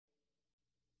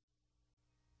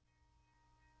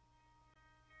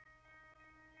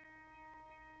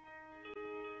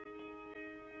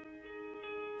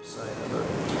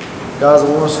Guys, I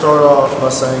want to start off by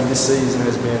saying this season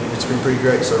it's been pretty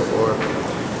great so far.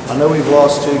 I know we've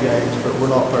lost 2 games, but we're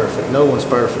not perfect. No one's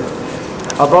perfect.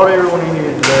 I brought everyone in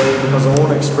here today because I want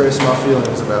to express my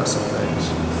feelings about some things.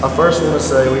 I first want to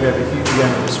say we have a huge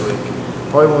game this week.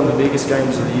 Probably one of the biggest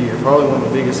games of the year. Probably one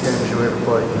of the biggest games you'll ever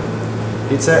play.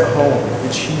 It's at home.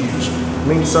 It's huge. It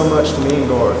means so much to me and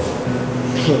Garth.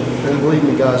 And believe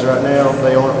me, guys, right now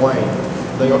they aren't Wayne.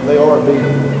 They are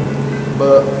beatable.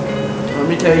 But let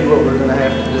me tell you what we're going to have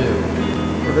to do.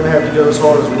 We're going to have to go as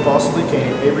hard as we possibly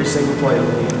can every single play of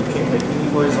the game. You can't take any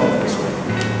plays off this week.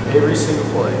 Every single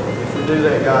play. If we do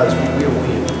that, guys, we will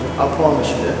win. I promise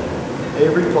you that.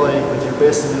 Every play with your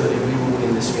best ability, we will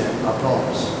win this game. I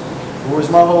promise.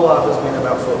 Whereas my whole life has been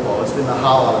about football. It's been the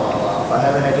highlight of my life. I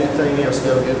haven't had anything else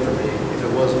go good for me if it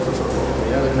wasn't for football. I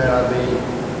mean, other than that, I'd be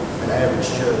an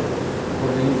average Joe.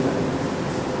 Wouldn't be anything.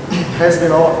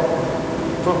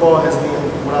 Football has been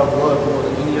what I've loved more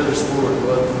than any other sport,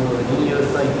 loved more than any other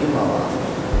thing in my life.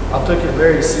 I've taken it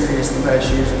very serious in the past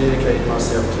years and dedicated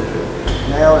myself to it.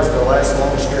 Now, as the last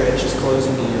long stretch is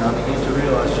closing in, I begin to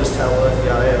realize just how lucky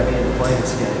I am being to play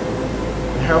this game.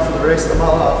 And how for the rest of my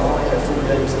life, I only have 4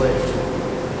 games left.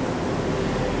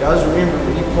 Guys, remember,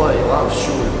 when you play, life's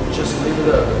short. Just live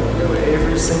it up. Go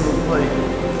every single play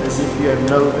as if you have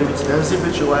as if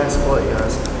it's your last play,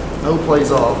 guys. No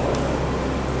plays off.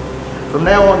 From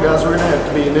now on, guys, we're going to have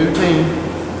to be a new team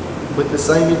with the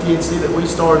same intensity that we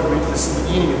started with at the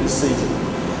beginning of this season.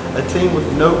 A team with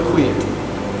no quit.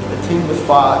 A team with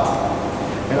fight.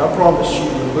 And I promise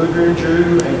you, Booger and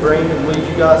Drew and Brandon lead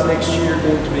you guys next year are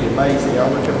going to be amazing.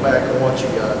 I'm going to come back and watch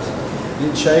you guys.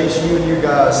 Then Chase, you and your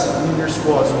guys, you and your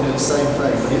squads will do the same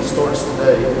thing. But it starts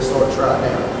today. It starts right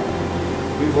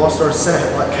now. We've lost our sack,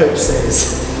 like Coach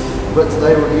says. But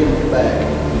today we're getting it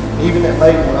back. Even at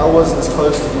Matewan, I wasn't as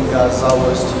close to you guys as I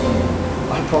was to you.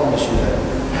 I promise you that.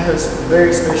 I have a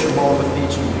very special bond with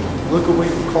each of you. Look what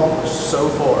we've accomplished so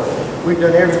far. We've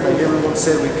done everything everyone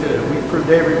said we could. We've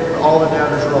proved all the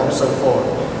doubters wrong so far.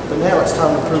 But now it's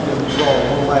time to prove them wrong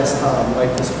one last time and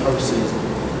make this postseason.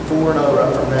 4-0 right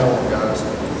from now on, guys.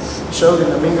 Show them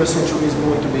that Mingo Central is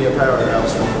going to be a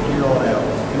powerhouse from here on out.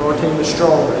 And our team is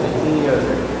stronger than any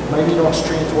other. Maybe not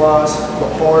strength-wise,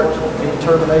 but heart and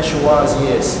determination-wise,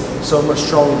 yes. So much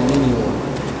stronger than anyone.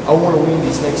 I want to win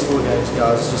these next 4 games,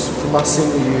 guys, just for my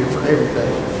senior year, for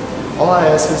everything. All I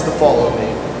ask is to follow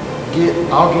me.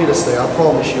 I'll get us there. I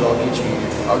promise you I'll get you here.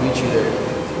 I'll get you there.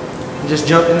 Just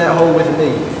jump in that hole with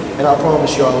me, and I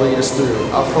promise you I'll lead us through.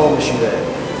 I promise you that.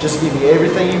 Just give me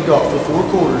everything you've got for 4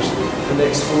 quarters, the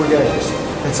next 4 games.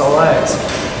 That's all I ask.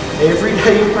 Every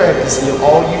day of practice, give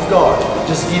all you've got.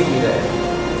 Just give me that.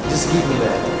 Just give me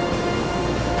that.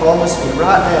 Promise me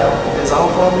right now, as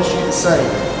I'll promise you the same.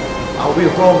 I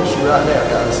will promise you right now,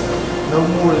 guys. No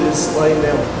more of this laying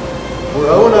down.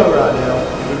 We're 0-0 right now.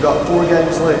 We've got 4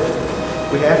 games left.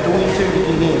 We have to win 2 to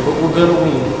get in, but we're going to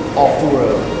win all 4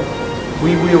 of them.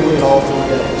 We will win all 4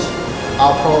 games.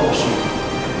 I promise you.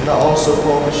 And I also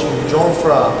promise you, John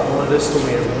Fry wanted us to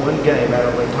win 1 game out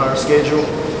of the entire schedule.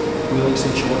 Wheeling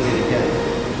Central will be the game.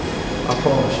 I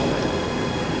promise you that.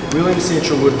 Wheeling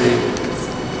Central would be,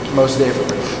 most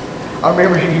definitely. I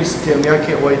remember he used to tell me, I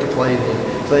can't wait to play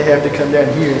them. They have to come down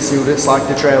here and see what it's like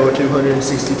to travel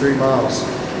 263 miles.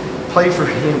 Play for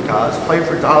him, guys. Play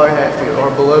for Tyler Hatfield,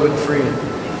 our beloved friend.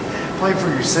 Play for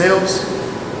yourselves,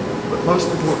 but most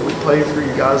importantly, play for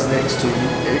your guys next to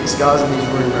you. These guys in this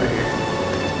room right here.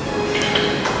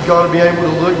 You got to be able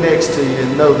to look next to you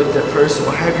and know that that person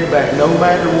will have your back no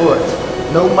matter what.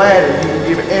 No matter, you can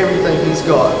give everything he's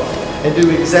got and do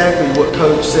exactly what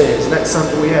Coach says. And that's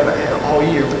something we haven't had all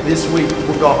year, but this week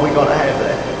we got to have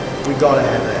that. We got to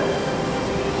have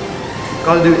that.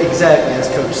 Got to do exactly as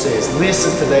Coach says.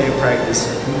 Listen today in practice.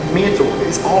 Mental.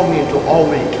 It's all mental all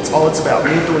week. It's about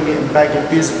mental and getting back in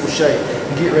physical shape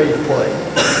and get ready to play.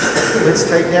 Let's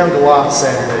take down Goliath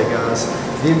Saturday, guys.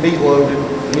 Then beat Logan,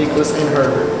 Nicholas, and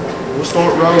Herbert. We'll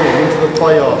start rolling into the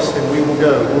playoffs, and we will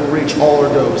go. We'll reach all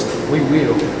our goals. We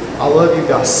will. I love you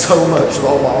guys so much with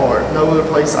all my heart. No other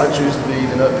place I choose to be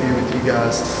than up here with you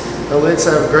guys. Now let's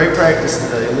have a great practice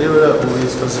today. Live it up,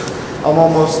 boys, because I'm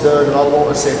almost done, and I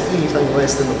won't accept anything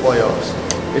less than the playoffs.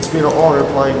 It's been an honor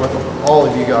playing with all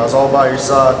of you guys, all by your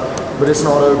side, but it's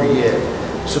not over yet.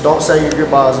 So don't say your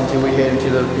goodbyes until we head into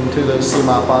those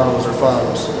semifinals or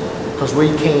finals, because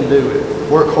we can do it.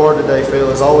 Work hard today,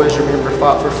 fellas. Always remember,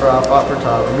 fight for Fry, fight for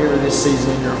Ty. Remember this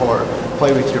season in your heart.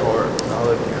 Play with your heart. I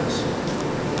love you guys.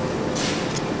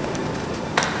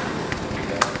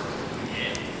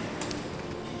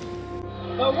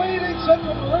 The Wheeling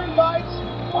Central Maroon Knights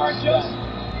are just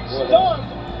stunned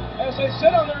as they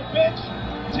sit on their bench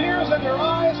tears in their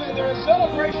eyes, and they're in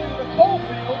celebration of the culture.